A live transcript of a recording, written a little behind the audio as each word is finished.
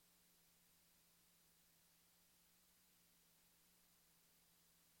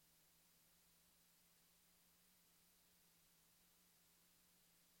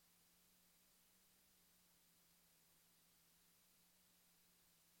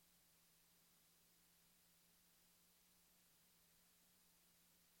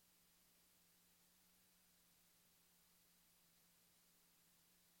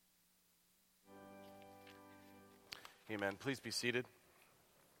Amen. Please be seated.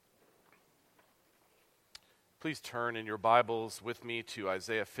 Please turn in your Bibles with me to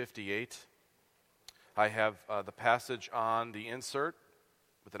Isaiah 58. I have the passage on the insert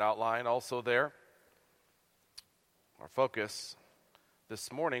with an outline also there. Our focus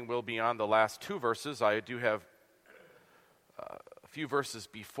this morning will be on the last two verses. I do have a few verses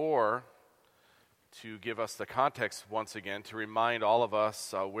before to give us the context once again, to remind all of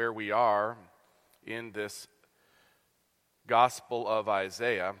us where we are in this Gospel of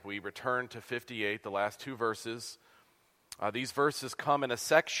Isaiah. We return to 58, the last two verses. These verses come in a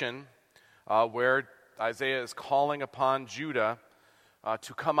section where Isaiah is calling upon Judah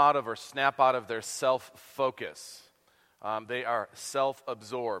to come out of or snap out of their self-focus. They are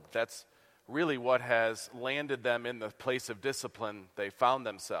self-absorbed. That's really what has landed them in the place of discipline they found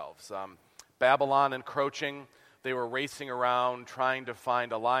themselves. Babylon encroaching, they were racing around trying to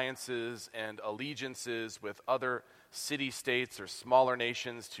find alliances and allegiances with other city-states or smaller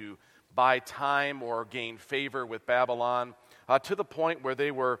nations to buy time or gain favor with Babylon, to the point where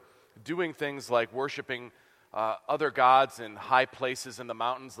they were doing things like worshiping other gods in high places in the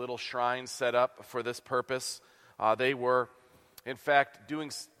mountains, little shrines set up for this purpose. They were, in fact,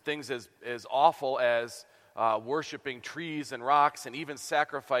 doing things as awful as worshiping trees and rocks and even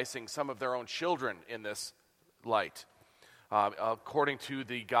sacrificing some of their own children in this light, according to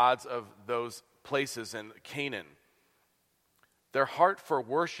the gods of those places in Canaan. Their heart for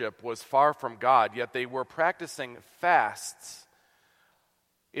worship was far from God, yet they were practicing fasts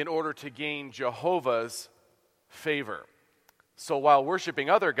in order to gain Jehovah's favor. So while worshiping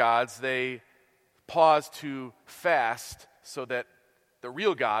other gods, they paused to fast so that the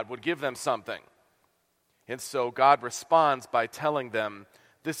real God would give them something. And so God responds by telling them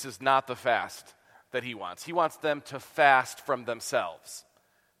this is not the fast that he wants. He wants them to fast from themselves.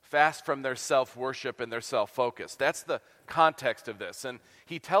 Fast from their self-worship and their self-focus. That's the context of this. And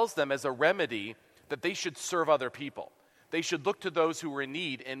he tells them as a remedy that they should serve other people. They should look to those who were in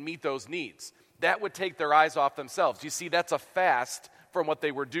need and meet those needs. That would take their eyes off themselves. You see, that's a fast from what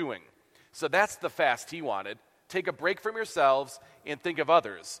they were doing. So that's the fast he wanted. Take a break from yourselves and think of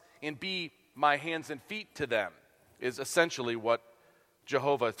others. And be my hands and feet to them is essentially what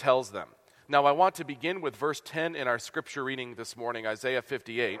Jehovah tells them. Now, I want to begin with verse 10 in our scripture reading this morning, Isaiah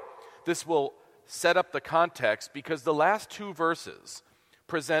 58. This will set up the context because the last two verses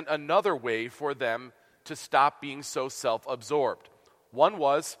present another way for them to stop being so self-absorbed. One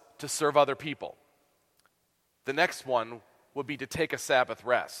was to serve other people. The next one would be to take a Sabbath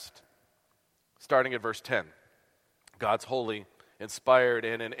rest. Starting at verse 10, God's holy, inspired,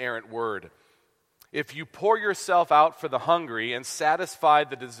 and inerrant word. If you pour yourself out for the hungry and satisfy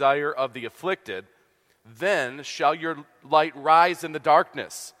the desire of the afflicted, then shall your light rise in the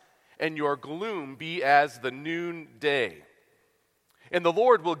darkness, and your gloom be as the noonday. And the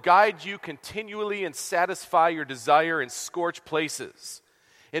Lord will guide you continually and satisfy your desire in scorched places,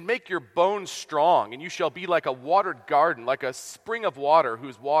 and make your bones strong, and you shall be like a watered garden, like a spring of water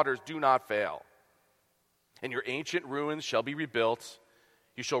whose waters do not fail. And your ancient ruins shall be rebuilt.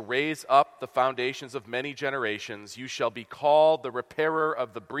 You shall raise up the foundations of many generations. You shall be called the repairer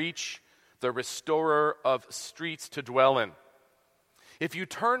of the breach, the restorer of streets to dwell in. If you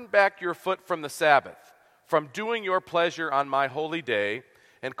turn back your foot from the Sabbath, from doing your pleasure on my holy day,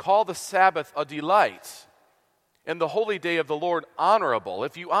 and call the Sabbath a delight, and the holy day of the Lord honorable,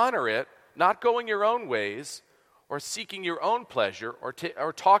 if you honor it, not going your own ways, or seeking your own pleasure,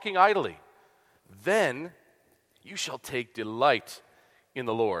 or talking idly, then you shall take delight in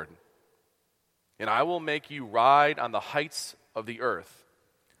the Lord. And I will make you ride on the heights of the earth.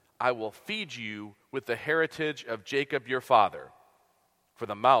 I will feed you with the heritage of Jacob your father, for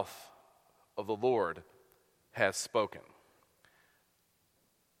the mouth of the Lord has spoken.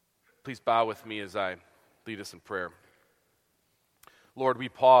 Please bow with me as I lead us in prayer. Lord, we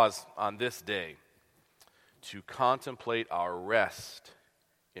pause on this day to contemplate our rest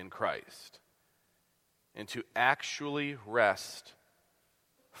in Christ and to actually rest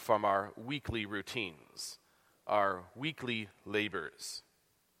from our weekly routines, our weekly labors.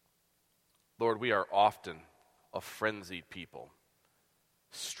 Lord, we are often a frenzied people,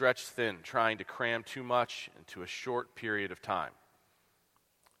 stretched thin, trying to cram too much into a short period of time.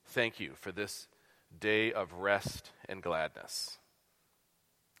 Thank you for this day of rest and gladness.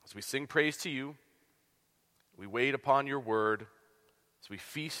 As we sing praise to you, we wait upon your word, as we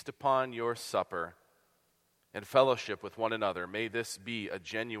feast upon your supper, and fellowship with one another, may this be a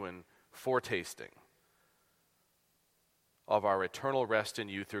genuine foretasting of our eternal rest in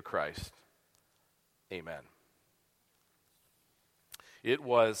you through Christ. Amen. It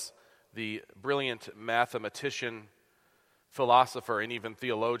was the brilliant mathematician philosopher and even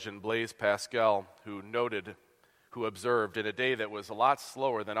theologian Blaise Pascal, who observed in a day that was a lot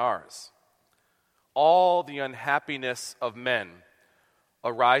slower than ours, all the unhappiness of men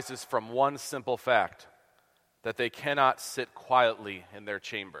arises from one simple fact, that they cannot sit quietly in their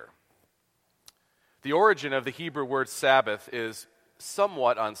chamber. The origin of the Hebrew word Sabbath is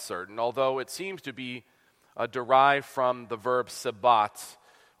somewhat uncertain, although it seems to be derived from the verb sabbat,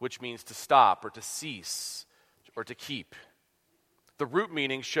 which means to stop or to cease or to keep. The root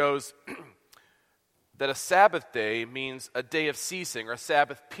meaning shows that a Sabbath day means a day of ceasing, or a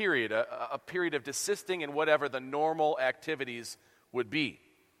Sabbath period, a period of desisting in whatever the normal activities would be.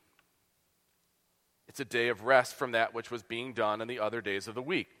 It's a day of rest from that which was being done in the other days of the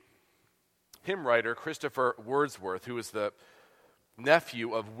week. Hymn writer Christopher Wordsworth, who is the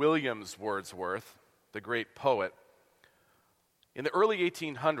nephew of Williams Wordsworth, the great poet, in the early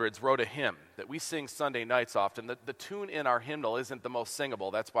 1800s wrote a hymn that we sing Sunday nights often. The tune in our hymnal isn't the most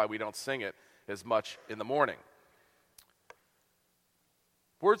singable. That's why we don't sing it as much in the morning.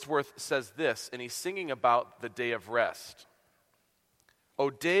 Wordsworth says this, and he's singing about the day of rest. O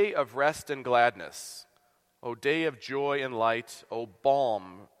day of rest and gladness, O day of joy and light, O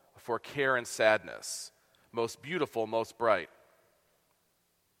balm for care and sadness, most beautiful, most bright.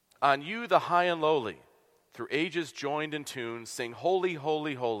 On you the high and lowly, through ages joined in tune, sing holy,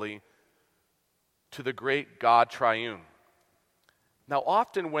 holy, holy, to the great God triune. Now,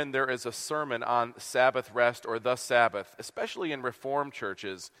 often when there is a sermon on Sabbath rest or the Sabbath, especially in Reformed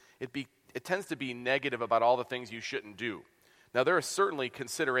churches, it tends to be negative about all the things you shouldn't do. Now, there are certainly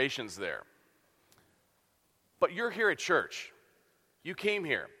considerations there. But you're here at church. You came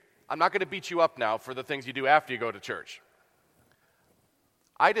here. I'm not going to beat you up now for the things you do after you go to church.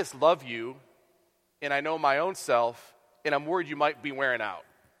 I just love you, and I know my own self, and I'm worried you might be wearing out.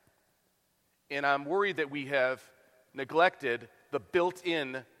 And I'm worried that we have neglected the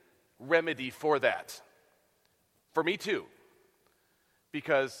built-in remedy for that. For me too.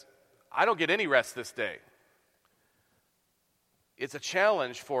 Because I don't get any rest this day. It's a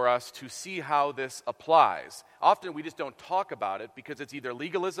challenge for us to see how this applies. Often we just don't talk about it because it's either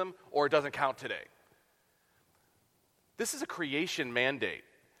legalism or it doesn't count today. This is a creation mandate.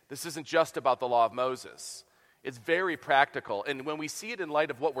 This isn't just about the law of Moses. It's very practical. And when we see it in light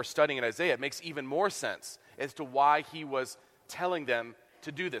of what we're studying in Isaiah, it makes even more sense as to why he was telling them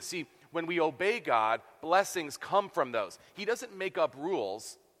to do this. See, when we obey God, blessings come from those. He doesn't make up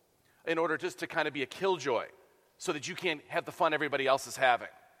rules in order just to kind of be a killjoy so that you can't have the fun everybody else is having.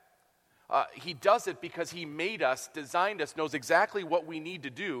 He does it because he made us, designed us, knows exactly what we need to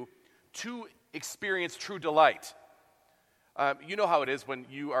do to experience true delight. You know how it is when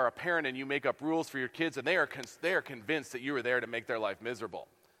you are a parent and you make up rules for your kids, and they are convinced that you were there to make their life miserable.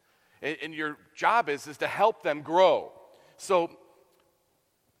 And your job is to help them grow. So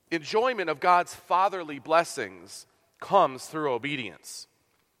enjoyment of God's fatherly blessings comes through obedience.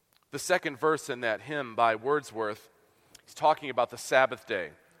 The second verse in that hymn by Wordsworth, he's talking about the Sabbath day,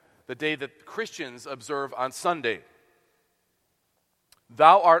 the day that Christians observe on Sunday.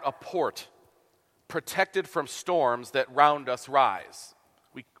 Thou art a port, protected from storms that round us rise.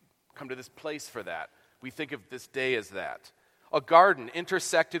 We come to this place for that. We think of this day as that. A garden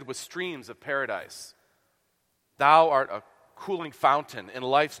intersected with streams of paradise. Thou art a cooling fountain in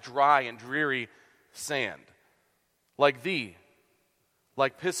life's dry and dreary sand. Like thee,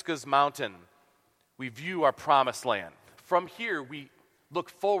 like Pisgah's mountain, we view our promised land. From here, we look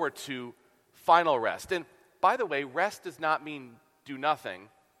forward to final rest. And by the way, rest does not mean do nothing.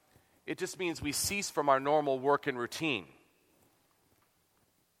 It just means we cease from our normal work and routine.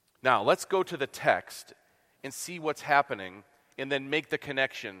 Now, let's go to the text and see what's happening and then make the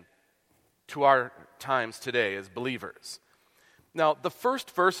connection to our times today as believers. Now, the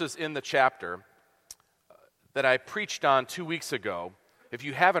first verses in the chapter that I preached on 2 weeks ago, if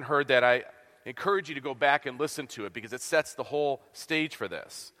you haven't heard that, I encourage you to go back and listen to it because it sets the whole stage for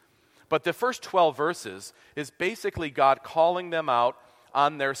this. But the first 12 verses is basically God calling them out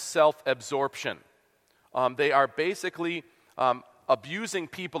on their self-absorption. They are basically abusing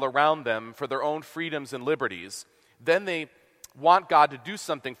people around them for their own freedoms and liberties. Then they want God to do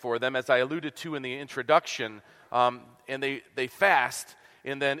something for them, as I alluded to in the introduction, and they fast,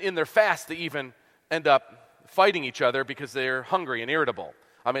 and then in their fast they even end up fighting each other because they're hungry and irritable.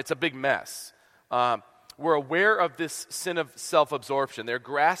 It's a big mess. We're aware of this sin of self-absorption. They're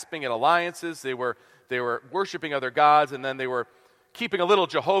grasping at alliances. They were worshiping other gods, and then they were keeping a little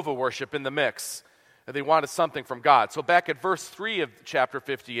Jehovah worship in the mix. And they wanted something from God. So back at verse 3 of chapter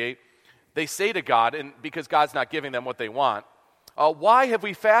 58, they say to God, and because God's not giving them what they want, Why have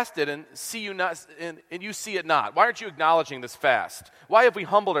we fasted and you see it not? Why aren't you acknowledging this fast? Why have we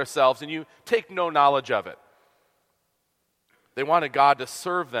humbled ourselves and you take no knowledge of it? They wanted God to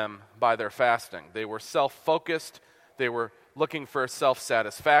serve them by their fasting. They were self-focused. They were looking for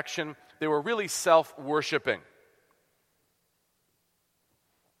self-satisfaction. They were really self-worshiping.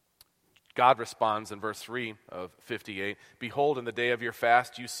 God responds in verse 3 of 58, "Behold, in the day of your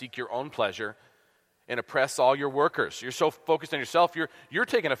fast you seek your own pleasure and oppress all your workers." You're so focused on yourself, you're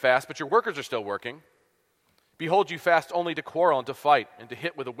taking a fast, but your workers are still working. "Behold, you fast only to quarrel and to fight and to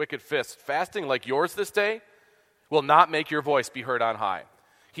hit with a wicked fist. Fasting like yours this day will not make your voice be heard on high."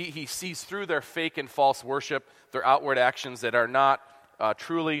 He sees through their fake and false worship, their outward actions that are not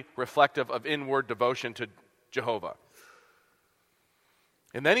truly reflective of inward devotion to Jehovah.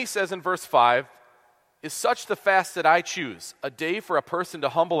 And then he says in verse 5, "Is such the fast that I choose, a day for a person to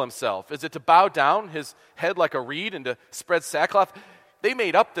humble himself? Is it to bow down his head like a reed and to spread sackcloth?" They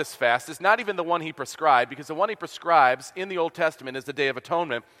made up this fast. It's not even the one he prescribed, because the one he prescribes in the Old Testament is the Day of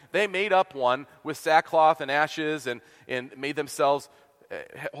Atonement. They made up one with sackcloth and ashes and made themselves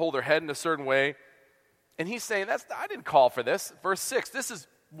hold their head in a certain way. And he's saying, I didn't call for this. Verse 6, this is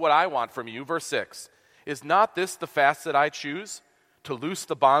what I want from you. Verse 6, "Is not this the fast that I choose? To loose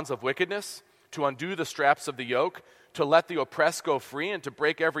the bonds of wickedness, to undo the straps of the yoke, to let the oppressed go free, and to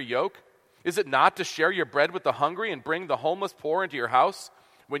break every yoke? Is it not to share your bread with the hungry and bring the homeless poor into your house?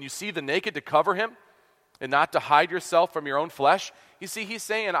 When you see the naked, to cover him, and not to hide yourself from your own flesh?" You see, he's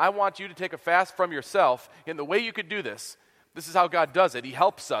saying, I want you to take a fast from yourself, and the way you could do this is how God does it. He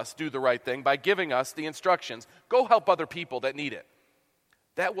helps us do the right thing by giving us the instructions. Go help other people that need it.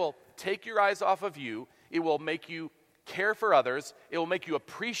 That will take your eyes off of you. It will make you care for others. It will make you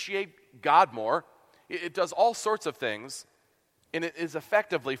appreciate God more. It does all sorts of things, and it is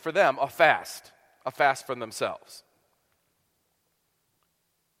effectively for them a fast from themselves.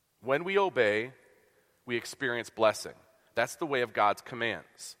 When we obey, we experience blessing. That's the way of God's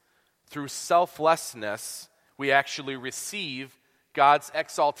commands. Through selflessness, we actually receive God's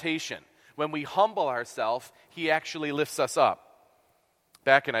exaltation. When we humble ourselves, he actually lifts us up.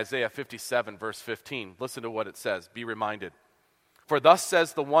 Back in Isaiah 57, verse 15, listen to what it says. Be reminded. "For thus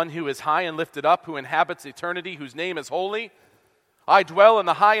says the one who is high and lifted up, who inhabits eternity, whose name is holy. I dwell in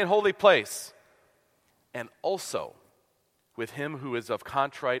the high and holy place, and also with him who is of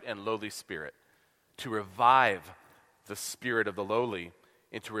contrite and lowly spirit, to revive the spirit of the lowly,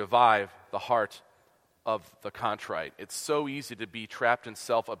 and to revive the heart of the contrite." It's so easy to be trapped in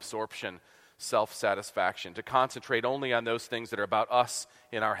self-absorption, self-satisfaction, to concentrate only on those things that are about us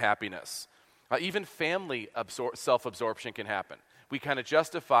and our happiness. Even family self-absorption can happen. We kind of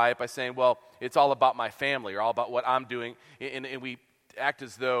justify it by saying, well, it's all about my family or all about what I'm doing, and we act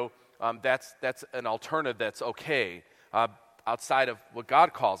as though that's an alternative that's okay outside of what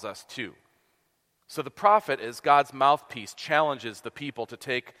God calls us to. So the prophet, as God's mouthpiece, challenges the people to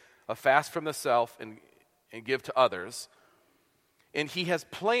take a fast from the self and give to others. And he has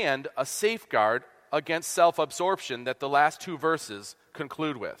planned a safeguard against self-absorption that the last two verses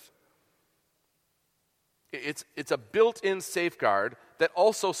conclude with. It's a built-in safeguard that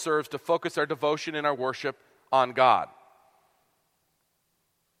also serves to focus our devotion and our worship on God.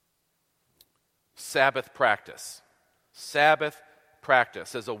 Sabbath practice. Sabbath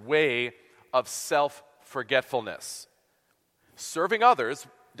practice as a way of self-forgetfulness. Serving others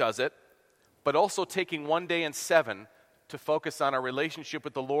does it, but also taking one day in 7 to focus on our relationship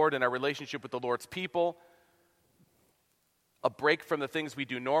with the Lord and our relationship with the Lord's people. A break from the things we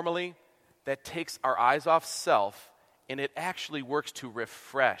do normally that takes our eyes off self, and it actually works to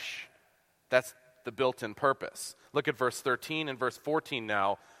refresh. That's the built-in purpose. Look at verse 13 and verse 14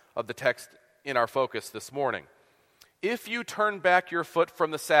 now of the text in our focus this morning. "If you turn back your foot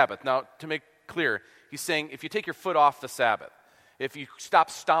from the Sabbath." Now, to make clear, he's saying if you take your foot off the Sabbath, if you stop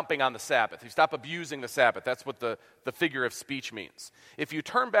stomping on the Sabbath, you stop abusing the Sabbath, that's what the figure of speech means. If you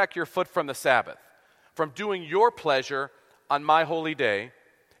turn back your foot from the Sabbath, from doing your pleasure on my holy day,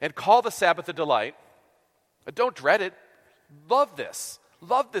 and call the Sabbath a delight, don't dread it. Love this.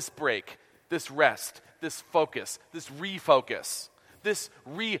 Love this break, this rest, this focus, this refocus, this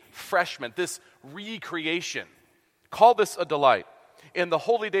refreshment, this recreation. Call this a delight. In the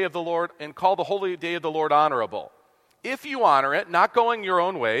holy day of the Lord, and call the holy day of the Lord honorable. If you honor it, not going your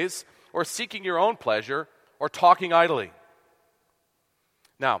own ways, or seeking your own pleasure, or talking idly.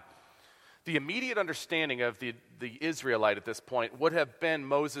 Now, the immediate understanding of the Israelite at this point would have been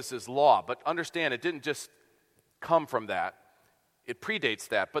Moses' law, but understand it didn't just come from that. It predates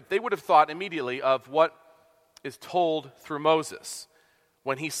that, but they would have thought immediately of what is told through Moses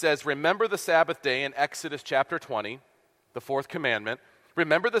when he says, "Remember the Sabbath day" in Exodus chapter 20, the fourth commandment,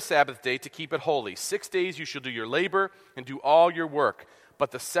 remember the Sabbath day to keep it holy. 6 days you shall do your labor and do all your work,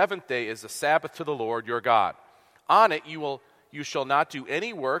 but the seventh day is the Sabbath to the Lord your God. On it you shall not do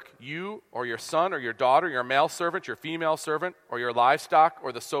any work, you or your son or your daughter, your male servant, your female servant, or your livestock,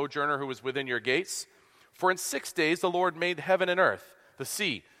 or the sojourner who is within your gates. For in 6 days the Lord made heaven and earth, the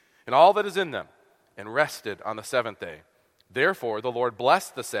sea, and all that is in them, and rested on the seventh day. Therefore the Lord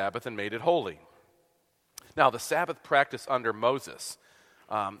blessed the Sabbath and made it holy. Now the Sabbath practice under Moses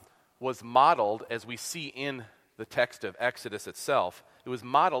was modeled, as we see in the text of Exodus itself, it was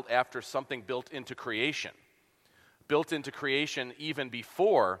modeled after something built into creation even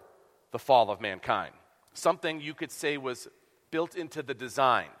before the fall of mankind. Something you could say was built into the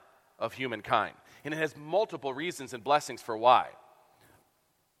design of humankind. And it has multiple reasons and blessings for why.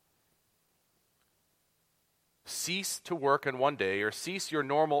 Cease to work in one day, or cease your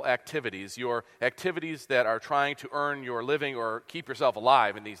normal activities, your activities that are trying to earn your living or keep yourself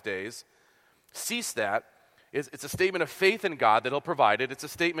alive in these days. Cease that. It's a statement of faith in God that He'll provide it. It's a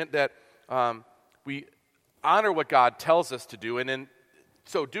statement that we honor what God tells us to do, and in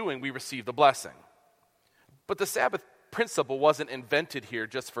so doing, we receive the blessing. But the Sabbath principle wasn't invented here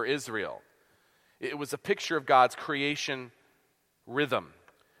just for Israel. It was a picture of God's creation rhythm.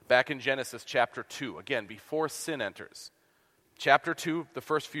 Back in Genesis chapter 2, again, before sin enters. Chapter 2, the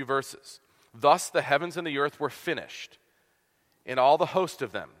first few verses. Thus the heavens and the earth were finished, and all the host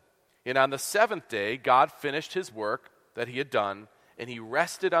of them. And on the seventh day, God finished His work that He had done, and He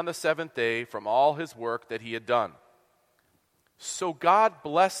rested on the seventh day from all His work that He had done. So God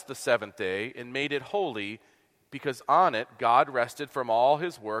blessed the seventh day and made it holy, because on it God rested from all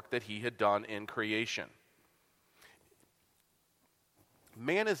His work that He had done in creation.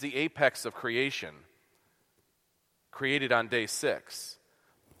 Man is the apex of creation, created on day 6.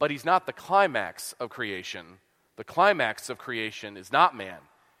 But he's not the climax of creation. The climax of creation is not man.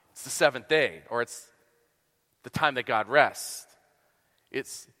 It's the seventh day, or it's the time that God rests.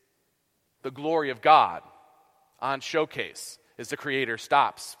 It's the glory of God on showcase as the Creator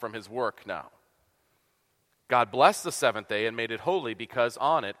stops from His work now. God blessed the seventh day and made it holy, because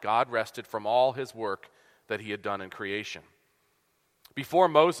on it God rested from all His work that He had done in creation. Before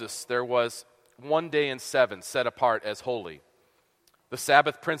Moses, there was 1 day in 7 set apart as holy. The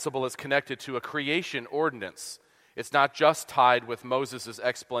Sabbath principle is connected to a creation ordinance. It's not just tied with Moses'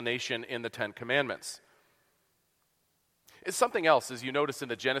 explanation in the Ten Commandments. It's something else, as you notice in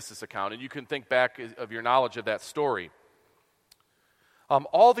the Genesis account, and you can think back of your knowledge of that story.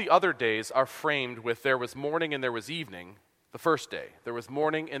 All the other days are framed with there was morning and there was evening, the first day. There was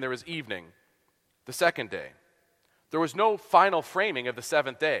morning and there was evening, the second day. There was no final framing of the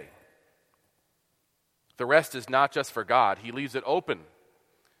seventh day. The rest is not just for God. He leaves it open.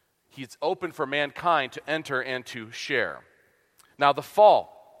 He's open for mankind to enter and to share. Now the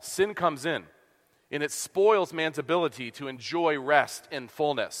fall, sin comes in, and it spoils man's ability to enjoy rest in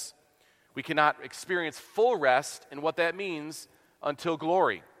fullness. We cannot experience full rest, and what that means, until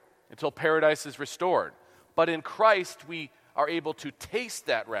glory, until paradise is restored. But in Christ, we are able to taste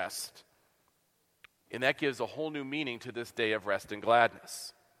that rest. And that gives a whole new meaning to this day of rest and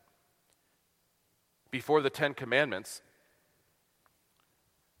gladness. Before the Ten Commandments,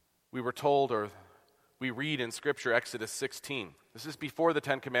 we were told, or we read in Scripture, Exodus 16. This is before the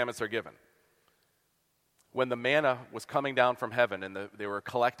Ten Commandments are given. When the manna was coming down from heaven, and they were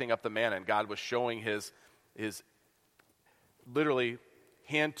collecting up the manna, and God was showing his literally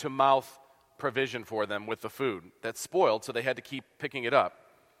hand-to-mouth provision for them with the food that spoiled, so they had to keep picking it up.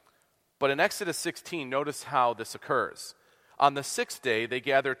 But in Exodus 16, notice how this occurs. On the 6th day, they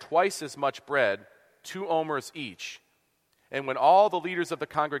gathered twice as much bread, 2 omers each. And when all the leaders of the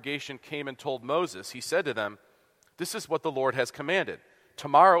congregation came and told Moses, he said to them, "This is what the Lord has commanded.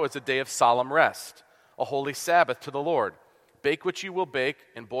 Tomorrow is a day of solemn rest, a holy Sabbath to the Lord. Bake what you will bake,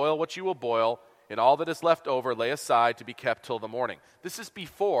 and boil what you will boil, and all that is left over lay aside to be kept till the morning." This is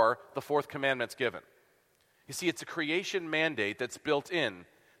before the fourth commandment's given. You see, it's a creation mandate that's built in.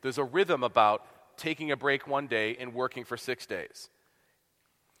 There's a rhythm about taking a break one day and working for 6 days.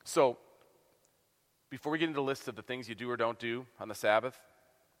 So, before we get into the list of the things you do or don't do on the Sabbath,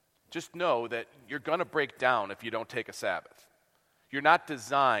 just know that you're going to break down if you don't take a Sabbath. You're not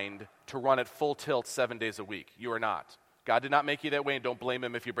designed to run at full tilt 7 days a week. You are not. God did not make you that way, and don't blame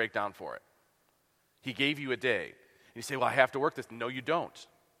Him if you break down for it. He gave you a day. And you say, well, I have to work this. No, you don't.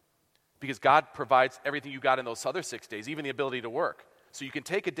 Because God provides everything you got in those other 6 days, even the ability to work. So you can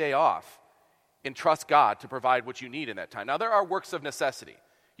take a day off and trust God to provide what you need in that time. Now, there are works of necessity.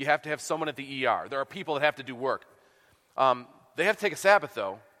 You have to have someone at the ER. There are people that have to do work. They have to take a Sabbath,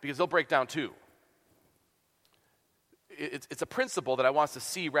 though, because they'll break down too. it's a principle that I want us to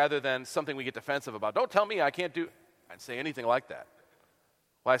see rather than something we get defensive about. Don't tell me I can't do. I didn't say anything like that.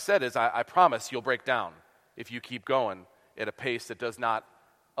 What I said is I promise you'll break down if you keep going at a pace that does not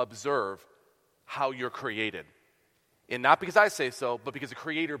observe how you're created. And not because I say so, but because the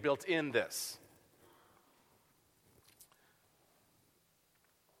Creator built in this.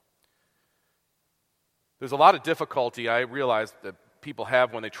 There's a lot of difficulty I realize that people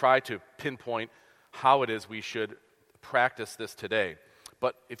have when they try to pinpoint how it is we should practice this today.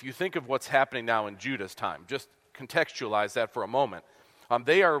 But if you think of what's happening now in Judah's time, just contextualize that for a moment.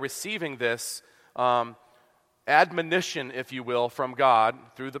 They are receiving this admonition, if you will, from God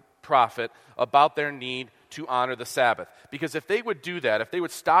through the prophet about their need to honor the Sabbath. Because if they would do that, if they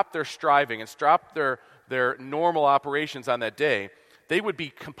would stop their striving and stop their normal operations on that day, they would be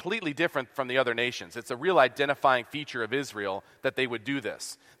completely different from the other nations. It's a real identifying feature of Israel that they would do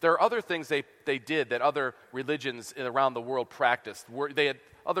this. There are other things they did that other religions around the world practiced.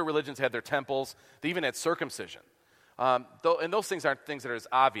 Other religions had their temples. They even had circumcision. And those things aren't things that are as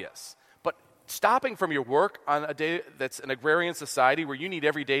obvious. But stopping from your work on a day that's an agrarian society where you need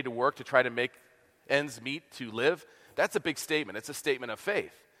every day to work to try to make ends meet to live, that's a big statement. It's a statement of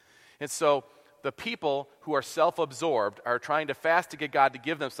faith. And so the people who are self-absorbed are trying to fast to get God to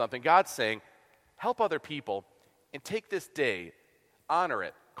give them something. God's saying, help other people and take this day, honor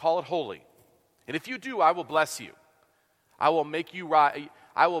it, call it holy. And if you do, I will bless you. I will make you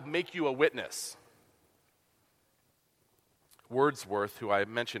a witness. Wordsworth, who I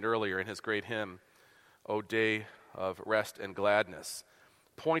mentioned earlier in his great hymn, O Day of Rest and Gladness,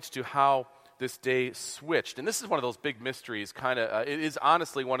 points to how this day switched. And this is one of those big mysteries, it is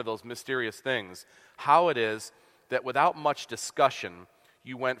honestly one of those mysterious things, how it is that without much discussion,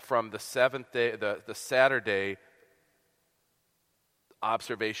 you went from the seventh day, the Saturday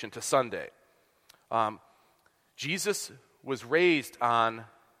observation to Sunday. Jesus was raised on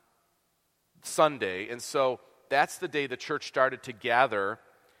Sunday, and so that's the day the church started to gather,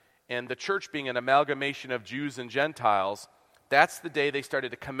 and the church being an amalgamation of Jews and Gentiles, that's the day they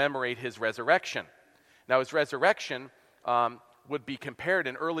started to commemorate his resurrection. Now, his resurrection would be compared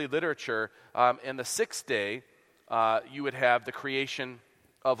in early literature. In the sixth day, you would have the creation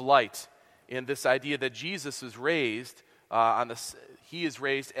of light, in this idea that Jesus is raised, he is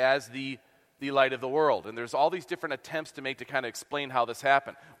raised as the light of the world. And there's all these different attempts to make to kind of explain how this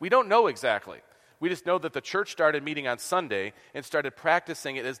happened. We don't know exactly. We just know that the church started meeting on Sunday and started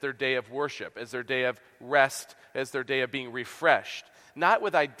practicing it as their day of worship, as their day of rest, as their day of being refreshed. Not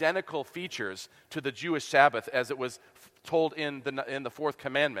with identical features to the Jewish Sabbath as it was told in the fourth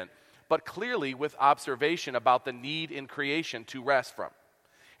commandment, but clearly with observation about the need in creation to rest from.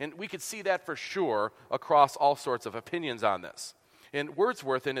 And we could see that for sure across all sorts of opinions on this. And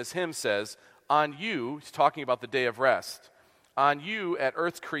Wordsworth in his hymn says, on you, he's talking about the day of rest, on you at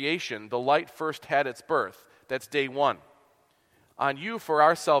earth's creation, the light first had its birth. That's day one. On you for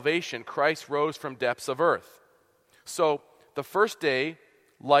our salvation, Christ rose from depths of earth. So the first day,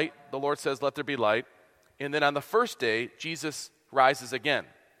 light, the Lord says, let there be light. And then on the first day, Jesus rises again.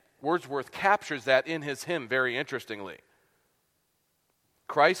 Wordsworth captures that in his hymn very interestingly.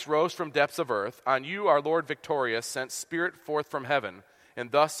 Christ rose from depths of earth. On you, our Lord victorious, sent Spirit forth from heaven.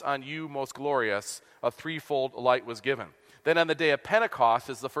 And thus on you, most glorious, a threefold light was given. Then on the day of Pentecost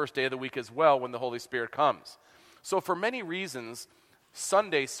is the first day of the week as well when the Holy Spirit comes. So for many reasons,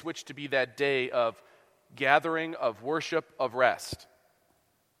 Sunday switched to be that day of gathering, of worship, of rest.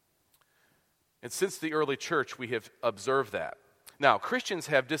 And since the early church, we have observed that. Now, Christians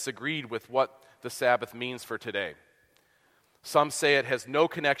have disagreed with what the Sabbath means for today. Some say it has no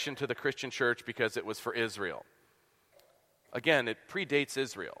connection to the Christian church because it was for Israel. Again, it predates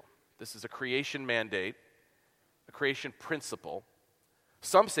Israel. This is a creation mandate, a creation principle.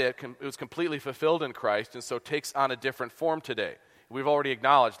 Some say it was completely fulfilled in Christ and so takes on a different form today. We've already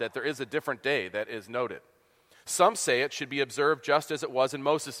acknowledged that there is a different day that is noted. Some say it should be observed just as it was in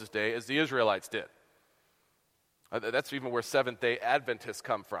Moses' day, as the Israelites did. That's even where Seventh-day Adventists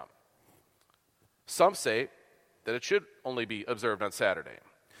come from. Some say that it should only be observed on Saturday.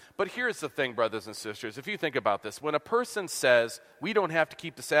 But here's the thing, brothers and sisters, if you think about this, when a person says, we don't have to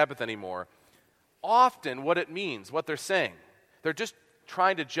keep the Sabbath anymore, often what it means, what they're saying, they're just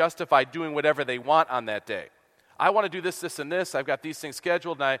trying to justify doing whatever they want on that day. I want to do this, this, and this. I've got these things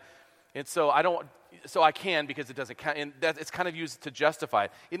scheduled, and so I can because it doesn't count. And it's kind of used to justify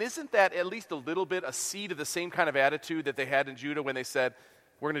it. And isn't that at least a little bit a seed of the same kind of attitude that they had in Judah when they said,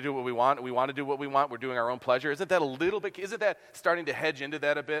 we're going to do what we want. We want to do what we want. We're doing our own pleasure. Isn't that starting to hedge into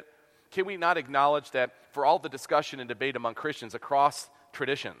that a bit? Can we not acknowledge that for all the discussion and debate among Christians across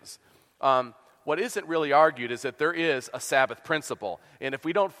traditions, what isn't really argued is that there is a Sabbath principle. And if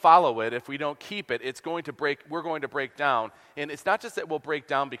we don't follow it, if we don't keep it, we're going to break down. And it's not just that we'll break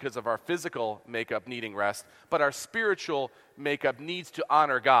down because of our physical makeup needing rest, but our spiritual makeup needs to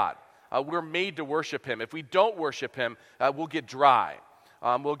honor God. We're made to worship Him. If we don't worship Him, we'll get dry.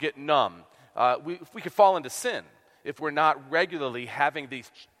 We'll get numb. We could fall into sin if we're not regularly having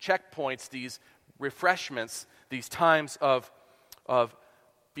these checkpoints, these refreshments, these times of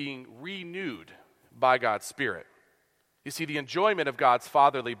being renewed by God's Spirit. You see, the enjoyment of God's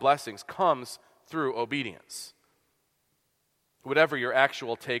fatherly blessings comes through obedience. Whatever your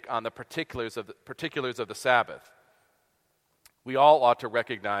actual take on the particulars of the Sabbath, we all ought to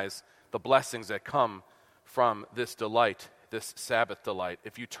recognize the blessings that come from this delight, this Sabbath delight.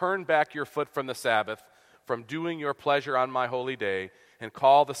 If you turn back your foot from the Sabbath, from doing your pleasure on my holy day, and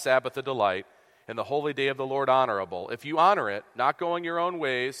call the Sabbath a delight, and the holy day of the Lord honorable, if you honor it, not going your own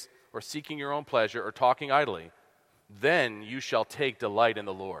ways, or seeking your own pleasure, or talking idly, then you shall take delight in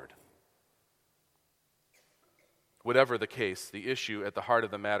the Lord. Whatever the case, the issue at the heart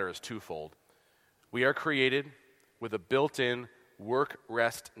of the matter is twofold. We are created with a built-in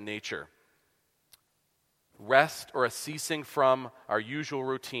work-rest nature. Rest, or a ceasing from our usual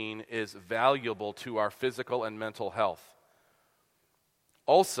routine, is valuable to our physical and mental health.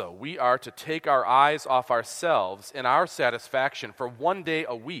 Also, we are to take our eyes off ourselves and our satisfaction for one day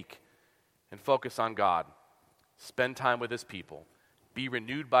a week and focus on God. Spend time with His people. Be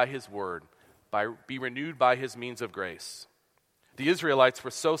renewed by His word. Be renewed by His means of grace. The Israelites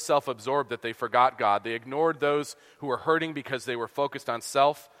were so self-absorbed that they forgot God. They ignored those who were hurting because they were focused on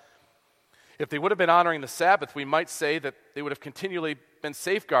self. If they would have been honoring the Sabbath, we might say that they would have continually been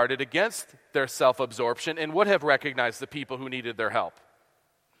safeguarded against their self-absorption and would have recognized the people who needed their help.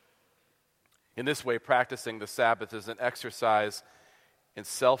 In this way, practicing the Sabbath is an exercise in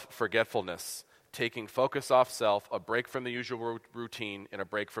self-forgetfulness, taking focus off self, a break from the usual routine, and a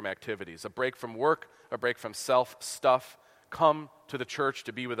break from activities, a break from work, a break from self-stuff. Come to the church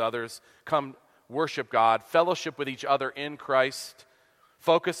to be with others. Come worship God, fellowship with each other in Christ.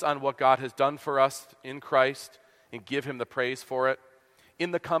 Focus on what God has done for us in Christ and give Him the praise for it.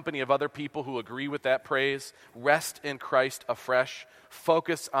 In the company of other people who agree with that praise, rest in Christ afresh.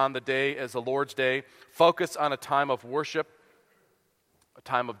 Focus on the day as the Lord's day. Focus on a time of worship, a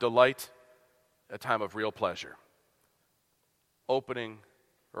time of delight, a time of real pleasure. Obeying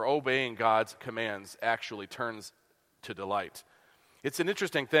God's commands actually turns to delight. It's an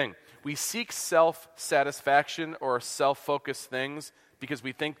interesting thing. We seek self-satisfaction or self-focused things because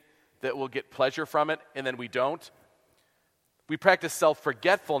we think that we'll get pleasure from it, and then we don't. We practice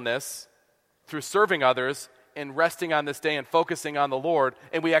self-forgetfulness through serving others and resting on this day and focusing on the Lord,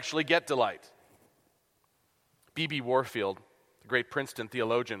 and we actually get delight. B.B. Warfield, the great Princeton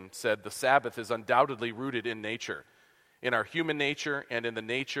theologian, said, "The Sabbath is undoubtedly rooted in nature, in our human nature and in the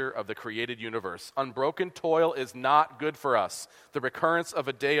nature of the created universe. Unbroken toil is not good for us. The recurrence of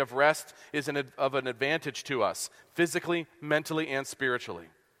a day of rest is of an advantage to us, physically, mentally, and spiritually."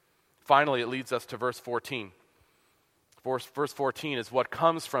 Finally, it leads us to verse 14. Verse 14 is what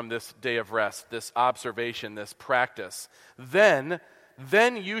comes from this day of rest, this observation, this practice. Then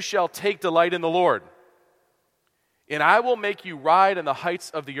you shall take delight in the Lord, and I will make you ride in the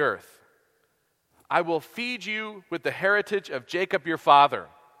heights of the earth. I will feed you with the heritage of Jacob your father,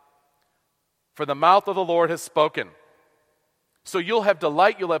 for the mouth of the Lord has spoken. So you'll have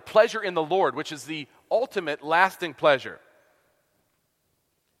delight, you'll have pleasure in the Lord, which is the ultimate lasting pleasure.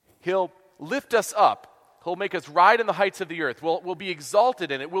 He'll lift us up. He'll make us ride in the heights of the earth. We'll be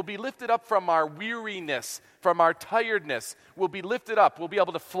exalted in it. We'll be lifted up from our weariness, from our tiredness. We'll be lifted up. We'll be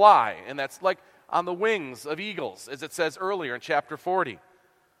able to fly. And that's like on the wings of eagles, as it says earlier in chapter 40.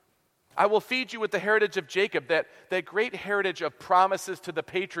 I will feed you with the heritage of Jacob, that great heritage of promises to the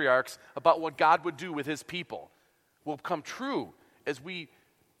patriarchs about what God would do with His people will come true as we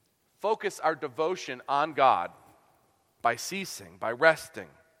focus our devotion on God by ceasing, by resting.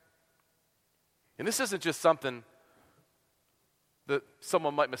 And this isn't just something that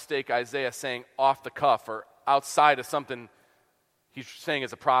someone might mistake Isaiah saying off the cuff or outside of something he's saying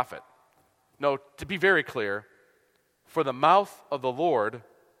as a prophet. No, to be very clear, for the mouth of the Lord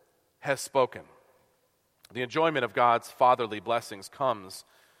has spoken. The enjoyment of God's fatherly blessings comes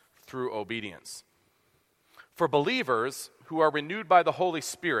through obedience. For believers who are renewed by the Holy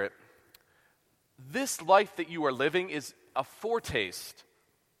Spirit, this life that you are living is a foretaste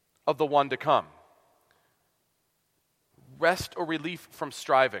of the one to come. Rest or relief from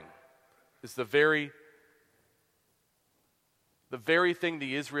striving is the very thing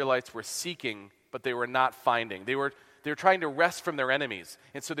the Israelites were seeking, but they were not finding. They were were trying to rest from their enemies.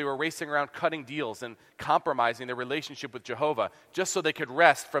 And so they were racing around cutting deals and compromising their relationship with Jehovah just so they could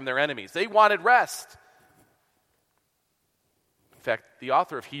rest from their enemies. They wanted rest. In fact, the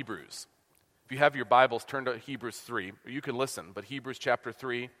author of Hebrews, if you have your Bibles, turn to Hebrews 3, or you can listen, but Hebrews chapter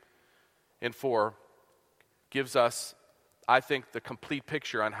 3 and 4 gives us, I think, the complete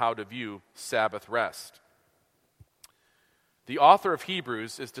picture on how to view Sabbath rest. The author of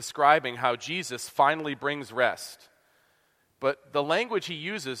Hebrews is describing how Jesus finally brings rest. But the language he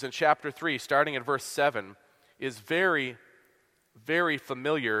uses in chapter 3, starting at verse 7, is very, very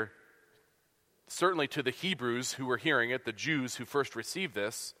familiar, certainly to the Hebrews who were hearing it, the Jews who first received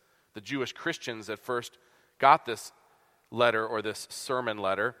this, the Jewish Christians that first got this letter or this sermon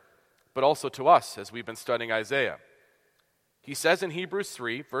letter, but also to us as we've been studying Isaiah. He says in Hebrews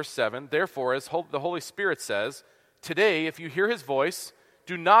 3, verse 7, "Therefore, as the Holy Spirit says, today, if you hear his voice,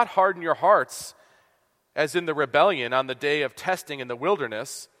 do not harden your hearts as in the rebellion on the day of testing in the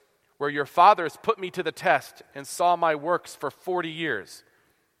wilderness, where your fathers put me to the test and saw my works for 40 years.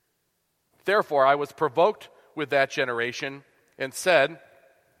 Therefore, I was provoked with that generation and said,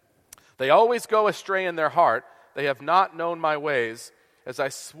 they always go astray in their heart. They have not known my ways. As I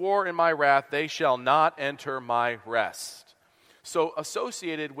swore in my wrath, they shall not enter my rest." So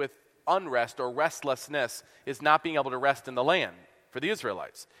associated with unrest or restlessness is not being able to rest in the land for the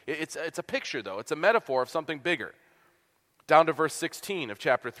Israelites. It's a picture, though. It's a metaphor of something bigger. Down to verse 16 of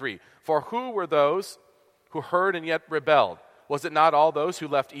chapter 3. "For who were those who heard and yet rebelled? Was it not all those who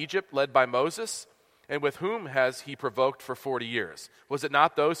left Egypt led by Moses? And with whom has he provoked for 40 years? Was it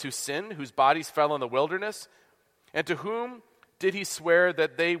not those who sinned, whose bodies fell in the wilderness? And to whom did he swear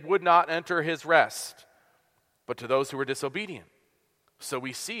that they would not enter his rest? But to those who were disobedient. So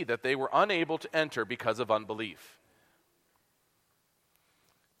we see that they were unable to enter because of unbelief."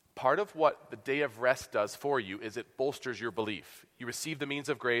 Part of what the day of rest does for you is it bolsters your belief. You receive the means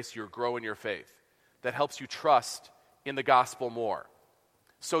of grace, you grow in your faith. That helps you trust in the gospel more.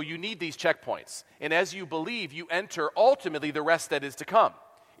 So you need these checkpoints. And as you believe, you enter ultimately the rest that is to come.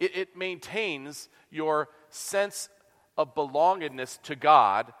 It maintains your sense of belongingness to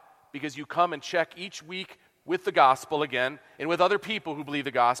God because you come and check each week with the gospel again and with other people who believe the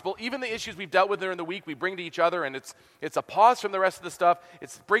gospel. Even the issues we've dealt with during the week, we bring to each other, and it's a pause from the rest of the stuff.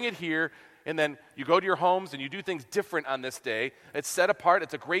 It's bring it here, and then you go to your homes and you do things different on this day. It's set apart.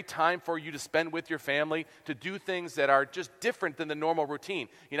 It's a great time for you to spend with your family, to do things that are just different than the normal routine.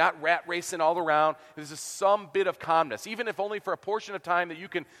 You're not rat racing all around. There's just some bit of calmness. Even if only for a portion of time that you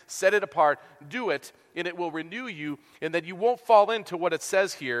can set it apart, do it, and it will renew you, and that you won't fall into what it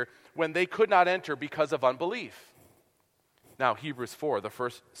says here, when they could not enter because of unbelief. Now, Hebrews 4, the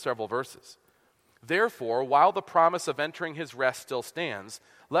first several verses. "Therefore, while the promise of entering his rest still stands,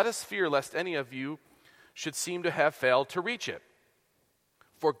 let us fear lest any of you should seem to have failed to reach it.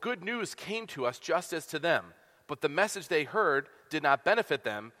 For good news came to us just as to them, but the message they heard did not benefit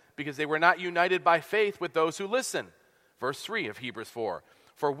them because they were not united by faith with those who listen." Verse 3 of Hebrews 4.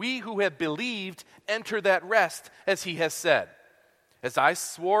 "For we who have believed enter that rest, as he has said, as I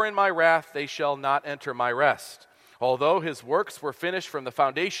swore in my wrath, they shall not enter my rest. Although his works were finished from the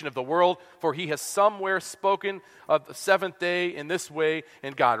foundation of the world, for he has somewhere spoken of the seventh day in this way,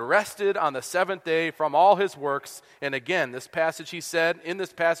 and God rested on the seventh day from all his works. And again, in this passage he said,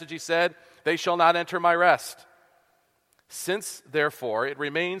 they shall not enter my rest. Since, therefore, it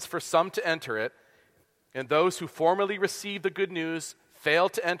remains for some to enter it, and those who formerly received the good news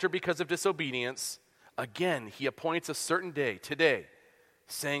failed to enter because of disobedience, again, he appoints a certain day, today,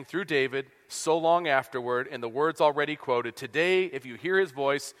 saying through David, so long afterward, in the words already quoted, today, if you hear his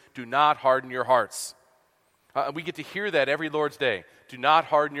voice, do not harden your hearts." We get to hear that every Lord's Day. Do not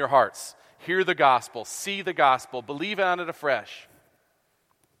harden your hearts. Hear the gospel. See the gospel. Believe on it afresh.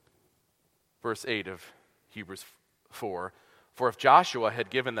 Verse 8 of Hebrews 4, "For if Joshua had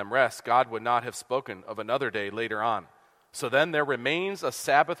given them rest, God would not have spoken of another day later on. So then there remains a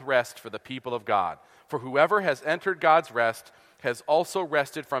Sabbath rest for the people of God. For whoever has entered God's rest has also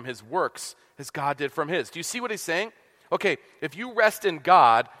rested from his works as God did from his." Do you see what he's saying? Okay, if you rest in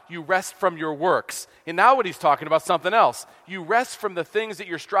God, you rest from your works. And now what he's talking about, something else. You rest from the things that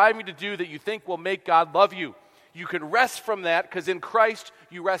you're striving to do that you think will make God love you. You can rest from that because in Christ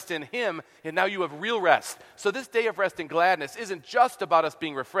you rest in him, and now you have real rest. So this day of rest and gladness isn't just about us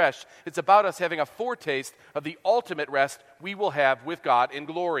being refreshed. It's about us having a foretaste of the ultimate rest we will have with God in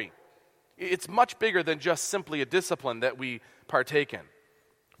glory. It's much bigger than just simply a discipline that we partake in.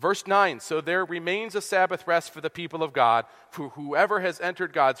 Verse 9, "So there remains a Sabbath rest for the people of God, for whoever has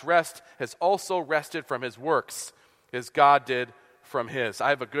entered God's rest has also rested from his works, as God did from his." I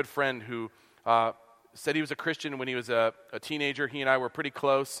have a good friend who said he was a Christian when he was a teenager. He and I were pretty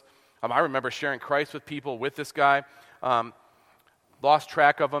close. I remember sharing Christ with people with this guy. Lost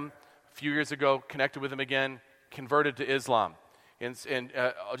track of him a few years ago, connected with him again, converted to Islam. And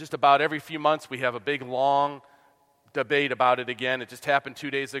just about every few months we have a big, long debate about it again. It just happened 2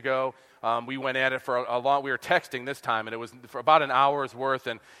 days ago. We went at it for a long, we were texting this time, and it was for about an hour's worth.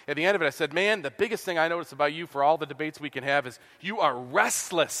 And at the end of it, I said, man, the biggest thing I noticed about you for all the debates we can have is you are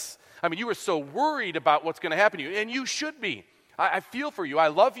restless. I mean, you are so worried about what's going to happen to you, and you should be. I feel for you. I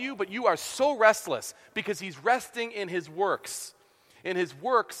love you, but you are so restless because he's resting in his works. And his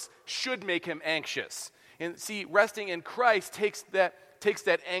works should make him anxious. And see, resting in Christ takes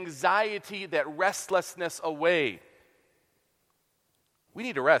that anxiety, that restlessness away. We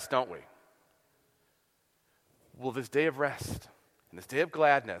need to rest, don't we? Well, this day of rest and this day of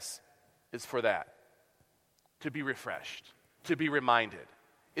gladness is for that. To be refreshed, to be reminded.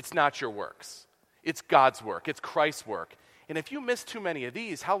 It's not your works. It's God's work. It's Christ's work. And if you miss too many of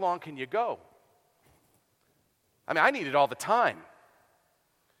these, how long can you go? I mean, I need it all the time.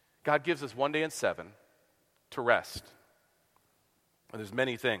 God gives us 1 day in 7 to rest. And there's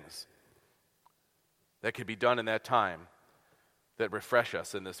many things that could be done in that time that refresh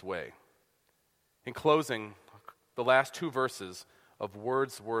us in this way. In closing, the last 2 verses of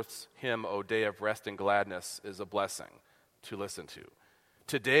Wordsworth's hymn, O Day of Rest and Gladness, is a blessing to listen to.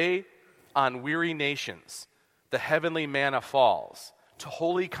 Today, on weary nations, the heavenly manna falls. To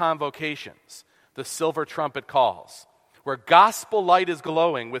holy convocations, the silver trumpet calls. Where gospel light is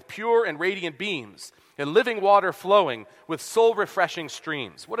glowing with pure and radiant beams, and living water flowing with soul-refreshing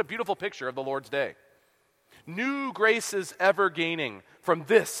streams. What a beautiful picture of the Lord's day. New graces ever gaining from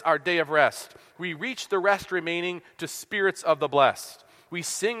this our day of rest. We reach the rest remaining to spirits of the blessed. We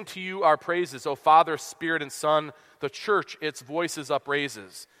sing to you our praises, O Father, Spirit, and Son. The church its voices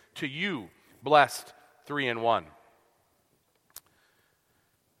upraises. To you, blessed 3 in 1.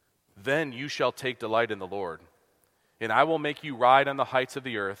 Then you shall take delight in the Lord. And I will make you ride on the heights of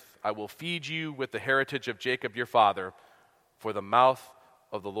the earth. I will feed you with the heritage of Jacob your father, for the mouth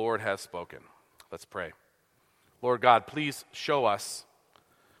of the Lord has spoken. Let's pray. Lord God, please show us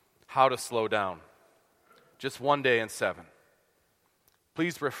how to slow down. Just 1 day in 7.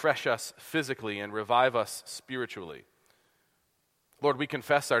 Please refresh us physically and revive us spiritually. Lord, we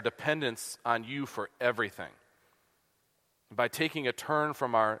confess our dependence on you for everything. By taking a turn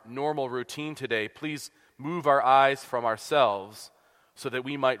from our normal routine today, please move our eyes from ourselves so that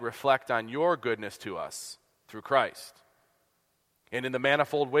we might reflect on your goodness to us through Christ and in the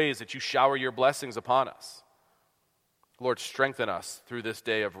manifold ways that you shower your blessings upon us. Lord, strengthen us through this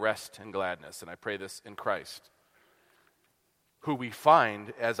day of rest and gladness, and I pray this in Christ, who we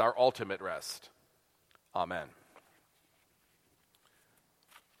find as our ultimate rest. Amen.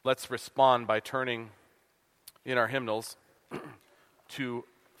 Let's respond by turning in our hymnals to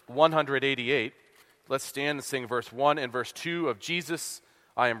 188. Let's stand and sing verse 1 and verse 2 of Jesus,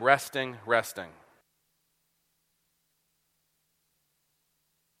 I am resting, resting.